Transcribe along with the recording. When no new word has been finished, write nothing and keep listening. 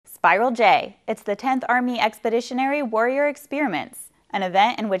Spiral J. It's the 10th Army Expeditionary Warrior Experiments, an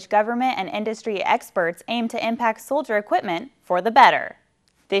event in which government and industry experts aim to impact soldier equipment for the better.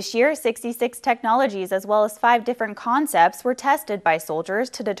 This year, 66 technologies as well as 5 different concepts were tested by soldiers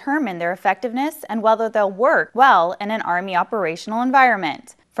to determine their effectiveness and whether they'll work well in an Army operational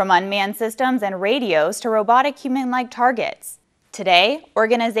environment, from unmanned systems and radios to robotic human-like targets. Today,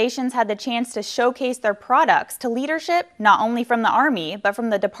 organizations had the chance to showcase their products to leadership not only from the Army, but from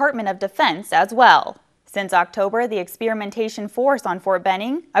the Department of Defense as well. Since October, the Experimentation Force on Fort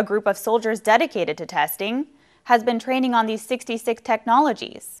Benning, a group of soldiers dedicated to testing, has been training on these 66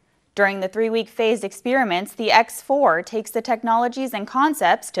 technologies. During the 3-week phased experiments, the X4 takes the technologies and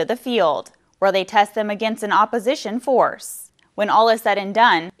concepts to the field, where they test them against an opposition force. When all is said and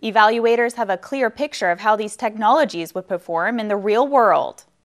done, evaluators have a clear picture of how these technologies would perform in the real world.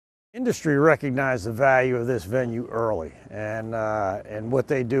 Industry recognized the value of this venue early, and what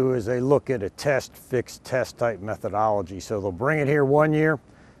they do is they look at a test, fixed test type methodology. So they'll bring it here 1 year,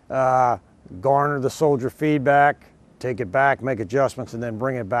 garner the soldier feedback, take it back, make adjustments, and then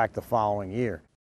bring it back the following year.